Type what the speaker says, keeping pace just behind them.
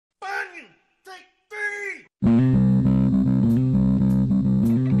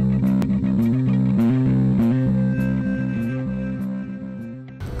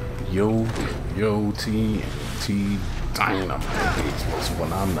Yo, DInomight. It's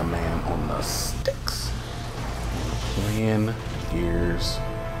when I'm the man on the sticks. Playing Gears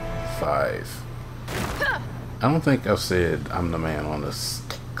 5. I don't think I've said I'm the man on the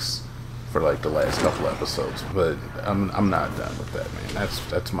sticks for like the last couple episodes, but I'm not done with that, man.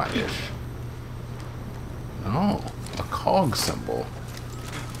 That's my ish. Oh, a cog symbol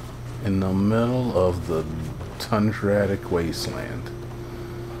in the middle of the tundratic wasteland.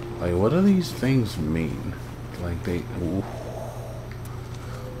 Like, what do these things mean? Like, they... Ooh.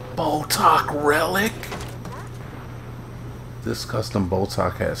 Boltok relic? This custom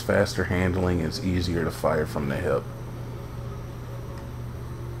Boltok has faster handling and is easier to fire from the hip.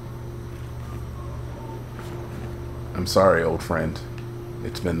 I'm sorry, old friend.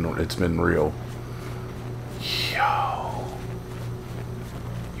 It's been real. Yo.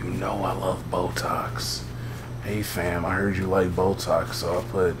 You know I love Botox. Hey fam, I heard you like Botox, so I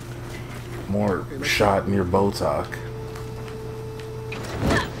put more shot in your Botox.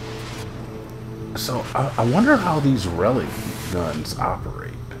 So I wonder how these relic guns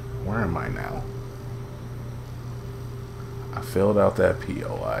operate. Where am I now? I filled out that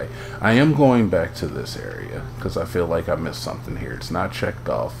POI. I am going back to this area because I feel like I missed something here. It's not checked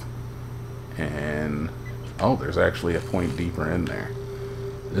off. And oh, there's actually a point deeper in there.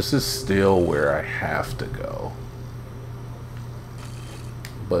 This is still where I have to go.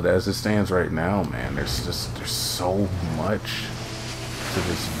 But as it stands right now, man, there's so much to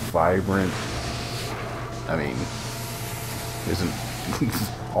this vibrant. I mean, isn't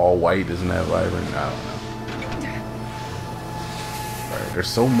all white, isn't that vibrant? I don't know. Alright, there's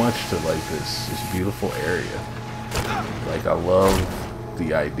so much to like this beautiful area. Like, I love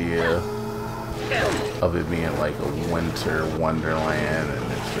the idea of it being like a winter wonderland,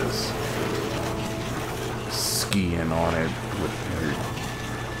 and it's just skiing on it with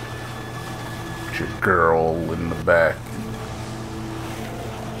your girl in the back.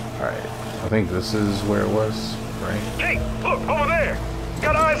 Alright, I think this is where it was, right? Hey, look, over there!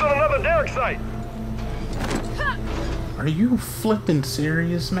 Got eyes on another derrick site! Are you flipping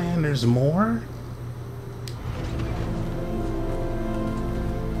serious, man? There's more?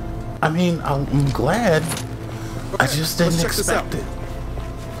 I mean, I'm glad. I just didn't expect it.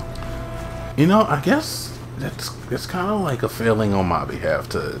 You know, I guess it's kind of like a failing on my behalf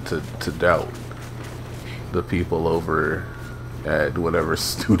to doubt the people over at whatever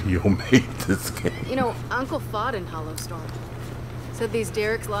studio made this game. You know, Uncle fought in Hollowstorm. Said these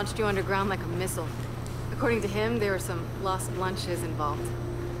derricks launched you underground like a missile. According to him, there were some lost lunches involved.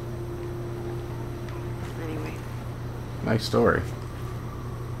 Anyway. Nice story.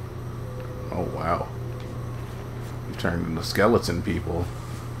 Oh, wow. You turned into skeleton people.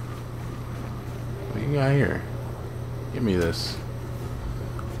 What you got here? Give me this.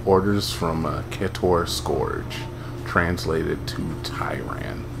 Orders from Ketor Scourge. Translated to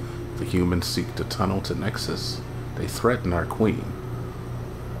Tyran. The humans seek to tunnel to Nexus. They threaten our queen.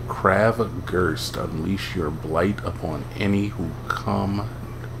 Krav Gerst, unleash your blight upon any who come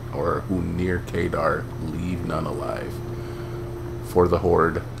or who near Kadar, leave none alive. For the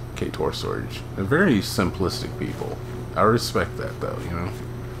Horde, Ketor Scourge. They're very simplistic people. I respect that though, you know?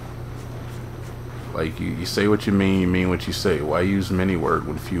 Like, you say what you mean what you say. Why use many word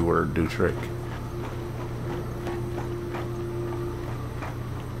when few word do trick?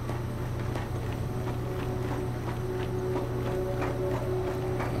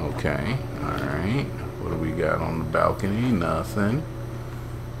 Okay, alright. What do we got on the balcony? Nothing.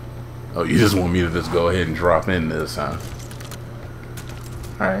 Oh, you just want me to just go ahead and drop in this, huh?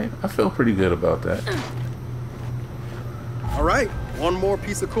 Alright, I feel pretty good about that. Alright, one more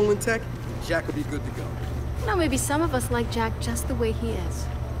piece of cooling tech, Jack will be good to go. You know, maybe some of us like Jack just the way he is.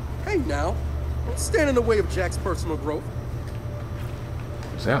 Hey now, don't stand in the way of Jack's personal growth.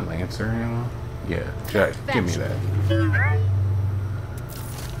 Is that Lancer ammo? Yeah, Jack, give me that.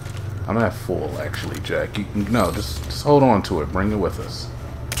 I'm at full, actually, Jack. No, just hold on to it. Bring it with us.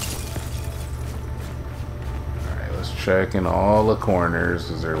 Alright, let's check in all the corners.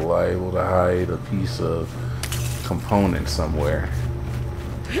 Is there liable to hide a piece of component somewhere?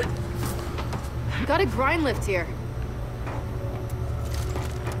 Got a grind lift here.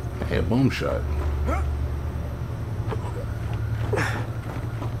 Hey, a boom shot.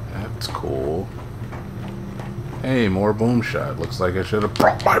 That's cool. Hey, more boom shot. Looks like I should have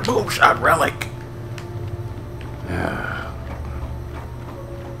brought my boom shot relic.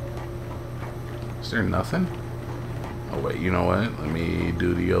 Is there nothing? Oh wait, you know what? Let me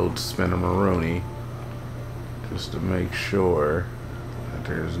do the old spin-a-maroony. Just to make sure that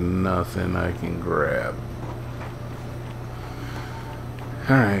there's nothing I can grab.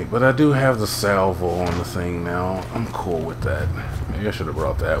 Alright, but I do have the salvo on the thing now. I'm cool with that. Maybe I should have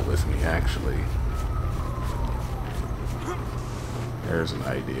brought that with me, actually. There's an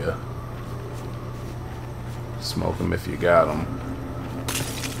idea. Smoke them if you got them.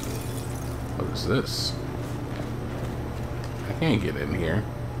 What is this? I can't get in here.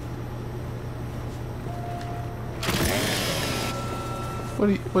 What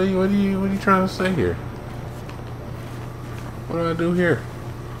are you trying to say here? What do I do here?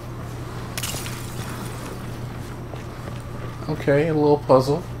 Okay, a little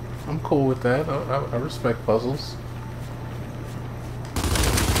puzzle. I'm cool with that. I respect puzzles.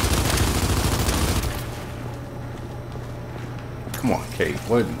 Come on, Kate.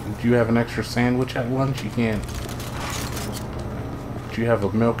 What? Do you have an extra sandwich at lunch? You can't. Do you have a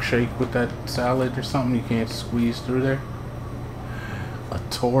milkshake with that salad or something? You can't squeeze through there? A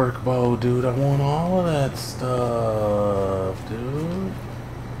torque bow, dude. I want all of that stuff, dude.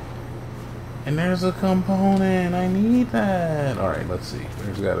 And there's a component. I need that. Alright, let's see.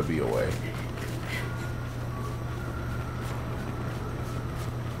 There's got to be a way.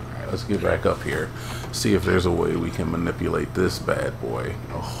 Alright, let's get back up here. See if there's a way we can manipulate this bad boy.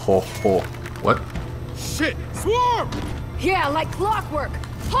 Oh, ho, ho. What? Shit! Swarm! Yeah, like clockwork.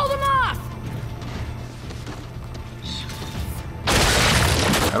 Hold them off!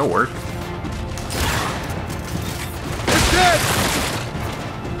 That'll work. It's dead!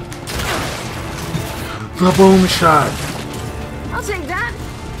 The boom shot. I'll take that.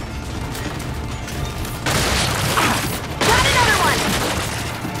 Got another one!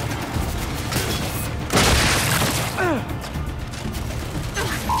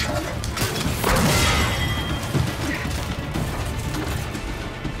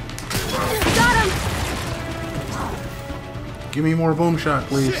 Got him! Give me more boom shot,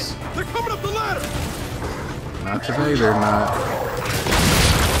 please. Shit! They're coming up the ladder! Not today, they're not.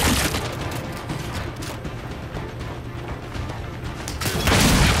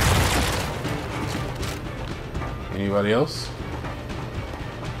 Anybody else?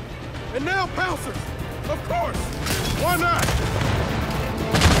 And now pouncers! Of course! Why not?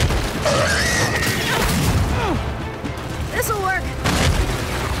 This'll work.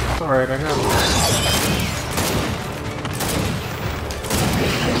 It's alright, I got it.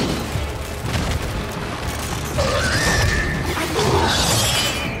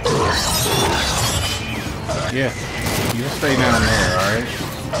 Yeah, you just stay down there, alright?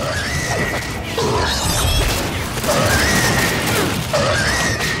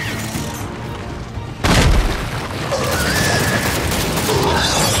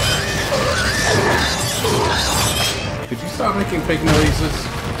 Could you stop making big noises?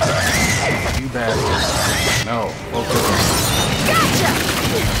 You bastard. No, focus. Gotcha!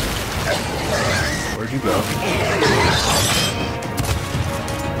 Where'd you go?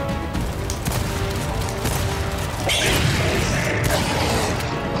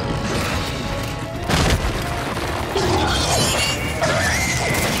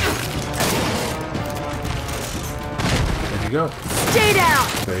 Where'd you go? Stay down!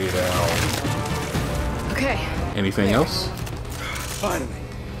 Stay down. Okay. Anything else? Finally.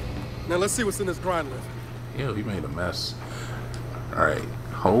 Now let's see what's in this grind lift. Yeah, we made a mess. Alright.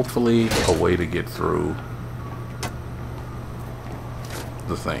 Hopefully a way to get through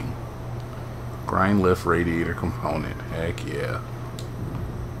the thing. Grind lift radiator component. Heck yeah.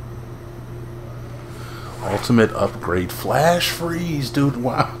 Ultimate upgrade. Flash freeze, dude.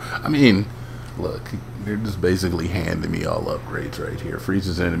 Wow. I mean, look, they're just basically handing me all upgrades right here.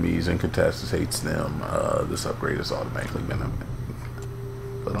 Freezes enemies, incapacitates them. This upgrade is automatically gonna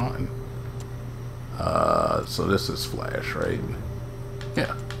put on. So this is flash, right?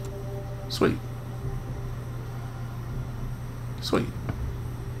 Yeah. Sweet. Sweet.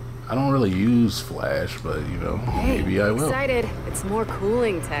 I don't really use flash, but you know, maybe I will. Excited. It's more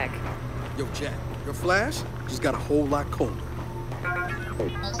cooling tech. Yo, Jack, your flash just got a whole lot colder.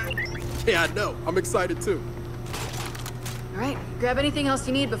 Yeah, I know. I'm excited too. Alright, grab anything else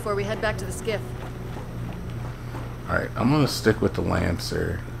you need before we head back to the skiff. Alright, I'm gonna stick with the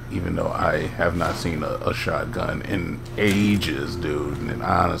Lancer, even though I have not seen a shotgun in ages, dude. And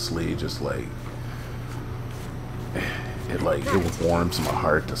honestly, just like it warms my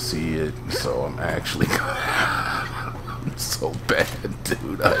heart to see it. So I'm actually I'm so bad,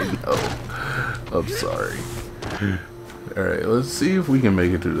 dude. I know. I'm sorry. Alright, let's see if we can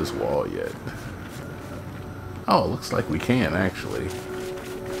make it through this wall yet. Oh, it looks like we can, actually.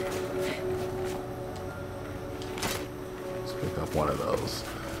 Let's pick up one of those.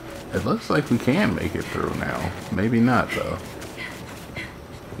 It looks like we can make it through now. Maybe not, though.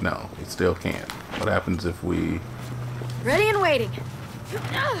 No, we still can't. What happens if we... Ready and waiting.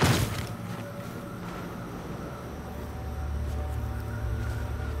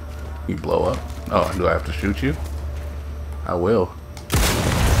 You blow up? Oh, do I have to shoot you? I will.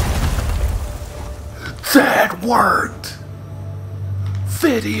 That worked!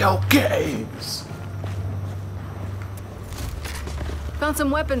 Video games! Found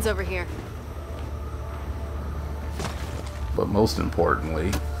some weapons over here. But most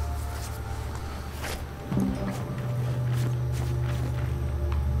importantly...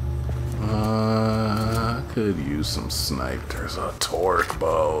 I could use some snipe. There's a torque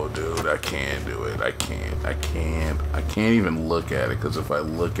bow, dude. I can't do it. I can't even look at it, because if I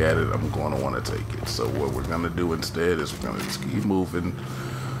look at it, I'm going to want to take it. So what we're going to do instead is we're going to just keep moving.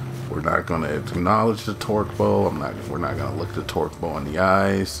 We're not going to acknowledge the torque bow. We're not going to look the torque bow in the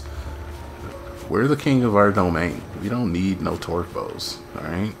eyes. We're the king of our domain. We don't need no torque bows,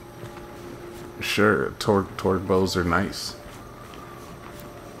 alright? Sure, torque bows are nice.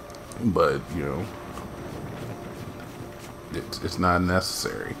 But, you know, it's not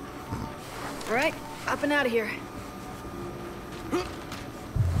necessary. Alright, up and out of here.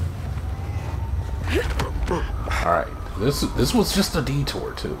 Alright, this was just a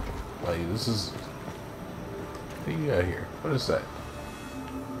detour too. Like, this is... What do you got here? What is that?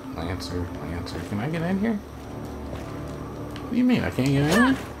 Lancer. Can I get in here? What do you mean? I can't get in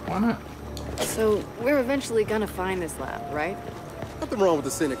here? Why not? So, we're eventually gonna find this lab, right? Nothing wrong with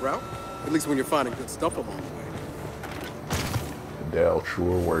the scenic route. At least when you're finding good stuff along the way. Adele,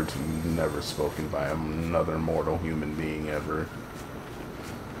 truer words never spoken by another mortal human being ever.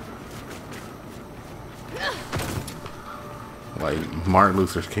 Like, Martin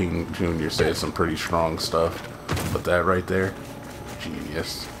Luther King Jr. said some pretty strong stuff, but that right there,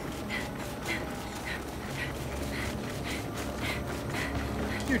 genius.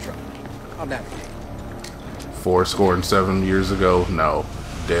 You try. I'll navigate. 7 years ago? No.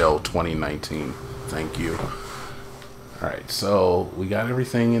 Dale 2019. Thank you. Alright, so we got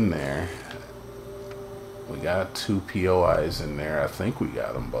everything in there. We got 2 POIs in there. I think we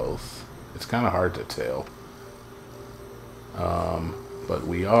got them both. It's kind of hard to tell. But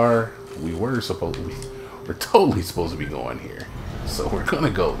we're totally supposed to be going here. So we're gonna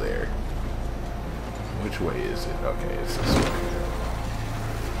go there. Which way is it? Okay, it's this way.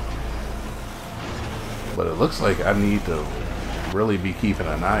 But it looks like I need to really be keeping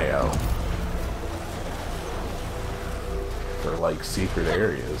an eye out for like secret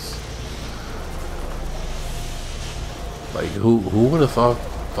areas. Like who would have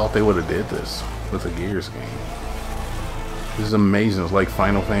thought they would have did this with a Gears game? This is amazing. It's like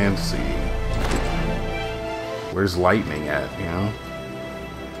Final Fantasy. Where's lightning at, you know?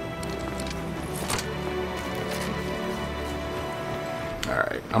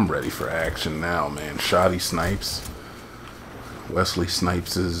 Alright, I'm ready for action now, man. Shoddy Snipes. Wesley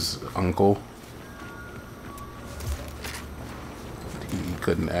Snipes' uncle. He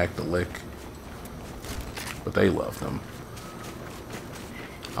couldn't act a lick. But they loved him.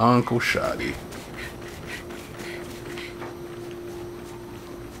 Uncle Shoddy.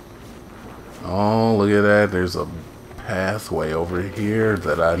 Oh, look at that. There's a pathway over here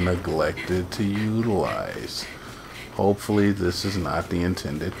that I neglected to utilize. Hopefully this is not the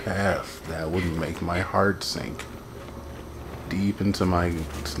intended path. That would make my heart sink deep into my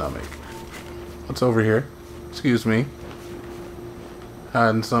stomach. What's over here? Excuse me.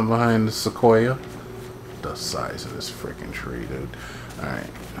 Hiding something behind the sequoia. The size of this freaking tree, dude. Alright.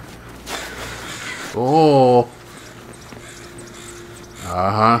 Oh!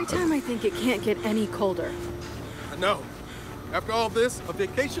 Every time I think it can't get any colder. I know. After all this, a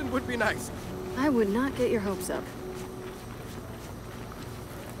vacation would be nice. I would not get your hopes up.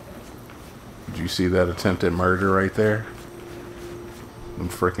 Did you see that attempted murder right there? Them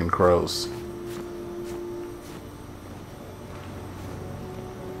freaking crows.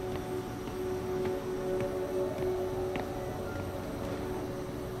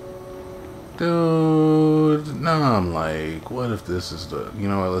 Dude, now I'm like, what if this is the... You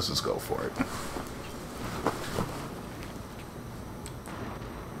know what, let's just go for it.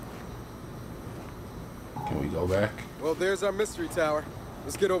 Can we go back? Well, there's our mystery tower.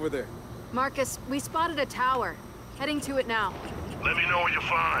 Let's get over there. Marcus, we spotted a tower. Heading to it now. Let me know what you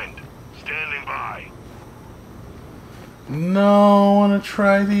find. Standing by. No, I want to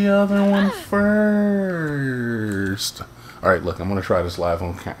try the other one first. Alright, look, I'm going to try this live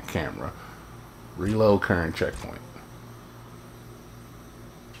on camera. Reload current checkpoint.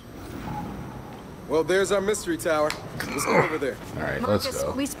 Well, there's our mystery tower. Let's go over there. All right, Marcus, let's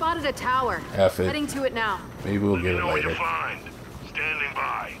go. we spotted a tower. F it. Heading to it now. Maybe we'll Let get me it know what you later. find. Standing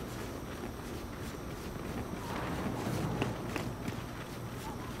by.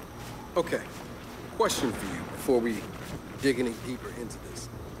 Okay. Question for you before we dig any deeper into this.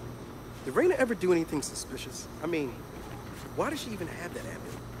 Did Raina ever do anything suspicious? I mean, why does she even have that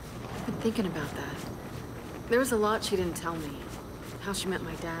amulet? I've been thinking about that. There was a lot she didn't tell me. How she met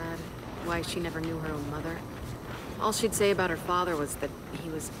my dad, why she never knew her own mother. All she'd say about her father was that he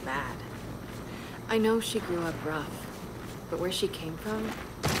was bad. I know she grew up rough, but where she came from,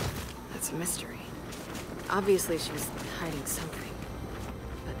 that's a mystery. Obviously she was hiding something.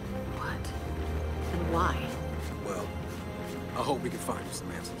 But what? And why? Well, I hope we can find you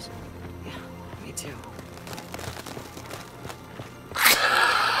some answers. Yeah, me too.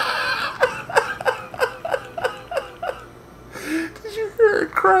 Did you hear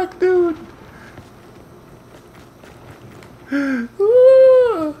it crack, dude?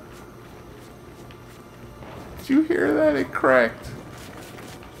 Ooh. Did you hear that? It cracked.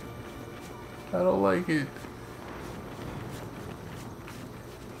 I don't like it.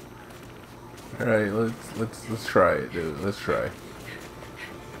 All right, let's try it, dude. Let's try.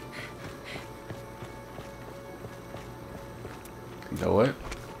 You know what?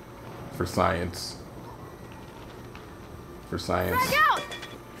 For science. For science. Back out!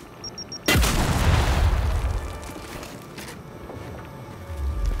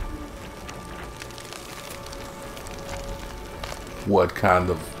 What kind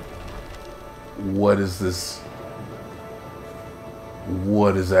of... What is this?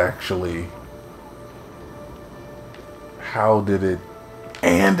 What is actually... How did it...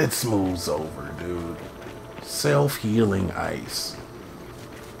 And it smooths over, dude. Self-healing ice.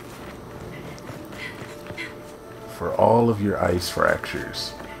 For all of your ice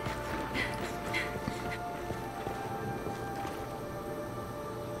fractures.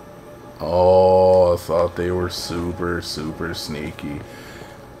 Oh, I thought they were super, super sneaky.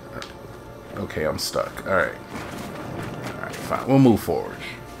 Okay, I'm stuck. Alright. Alright, fine. We'll move forward.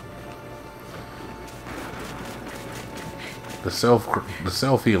 The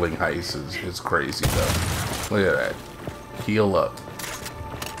self-healing ice is crazy though. Look at that. Heal up.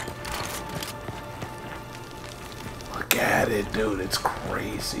 Look at it, dude. It's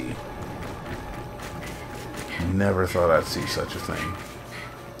crazy. Never thought I'd see such a thing.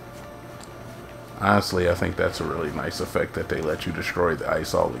 Honestly, I think that's a really nice effect that they let you destroy the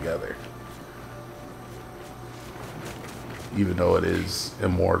ice altogether. Even though it is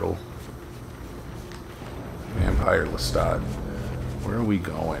immortal. Vampire Lestat. Where are we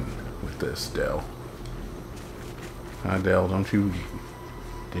going with this, Del? Huh, Del,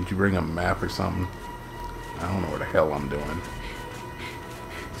 didn't you bring a map or something? I don't know where the hell I'm doing.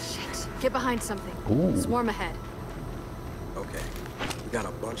 Shit. Get behind something. Ooh. Swarm ahead. Okay. We got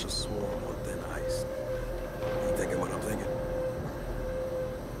a bunch of swarm on thin ice. You thinking what I'm thinking?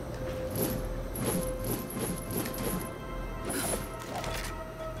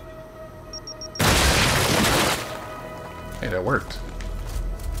 Hey, that worked.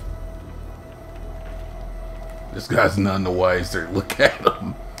 This guy's none the wiser. Look at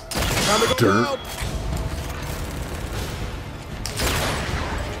him. Dirt.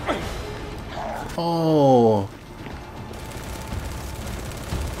 Oh.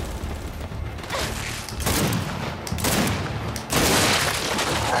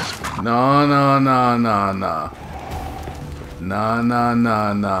 No, no, no, no, no. No, no,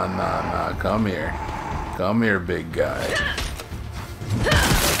 no, no, no, no. Come here. Come here, big guy.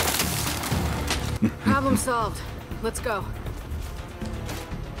 Problem solved. Let's go.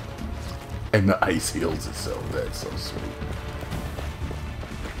 And the ice heals itself. That's so sweet.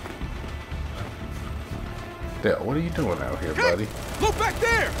 Dale, what are you doing out here, buddy? Look back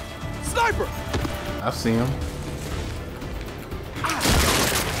there! Sniper! I see him.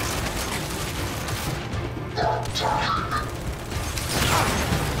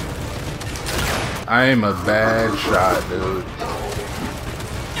 I am a bad shot, dude.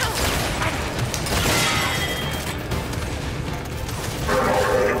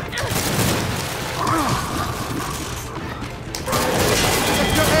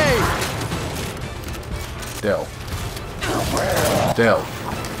 Del. Del.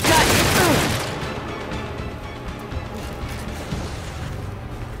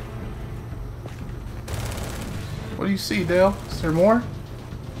 What do you see, Del? Is there more?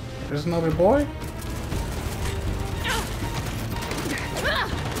 There's another boy?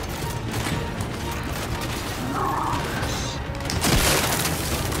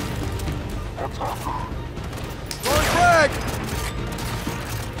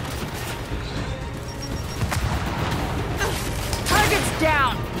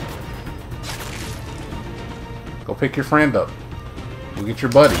 Go pick your friend up. Go get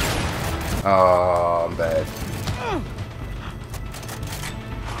your buddy. Oh, I'm bad.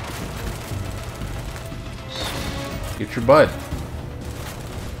 Get your bud.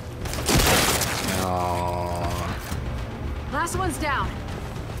 Oh. Last one's down.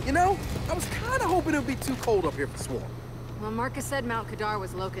 You know, I was kind of hoping it would be too cold up here for Swarm. Well, Marcus said Mount Kadar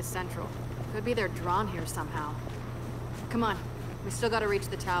was Locust Central. Could be they're drawn here somehow. Come on. We still gotta reach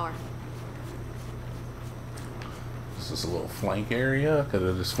the tower. This is a little flank area. Could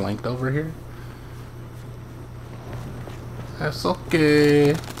have just flanked over here. That's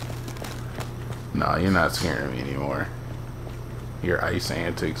okay. No, you're not scaring me anymore. Your ice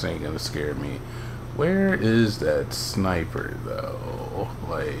antics ain't gonna scare me. Where is that sniper, though?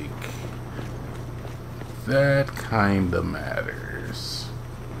 Like, that kinda matters.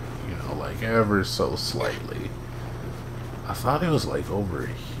 You know, like, ever so slightly. I thought it was, like, over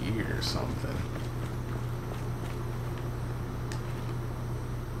here or something.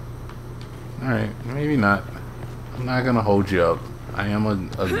 Alright, maybe not. I'm not gonna hold you up. I am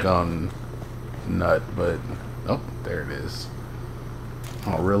a gun nut, but... Oh, there it is.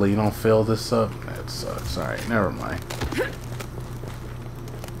 Oh, really? You don't fill this up? That sucks. Alright, never mind.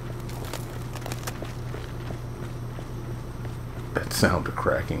 That sound of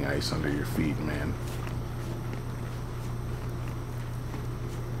cracking ice under your feet, man.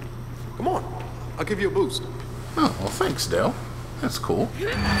 Come on. I'll give you a boost. Oh, well, thanks, Dell. That's cool. You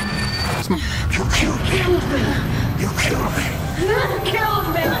killed me. You killed me. You killed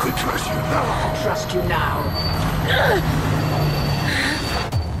me! Who could trust you now? I trust you now.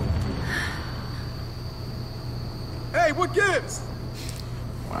 Hey, what gives?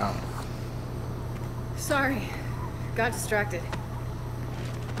 Wow. Sorry. Got distracted.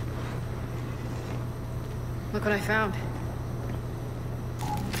 Look what I found.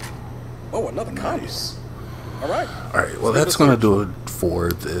 Oh, another condom. Nice. All right. Alright, well, that's going to do it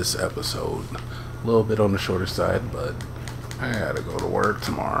for this episode. A little bit on the shorter side, but I gotta go to work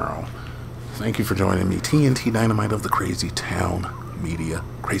tomorrow. Thank you for joining me, TNT Dynamite of the Crazy Town Media.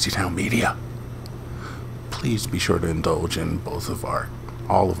 Crazy Town Media. Please be sure to indulge in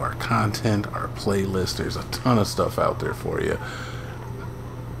all of our content, our playlist. There's a ton of stuff out there for you.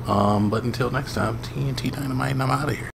 But until next time, TNT Dynamite, and I'm out of here.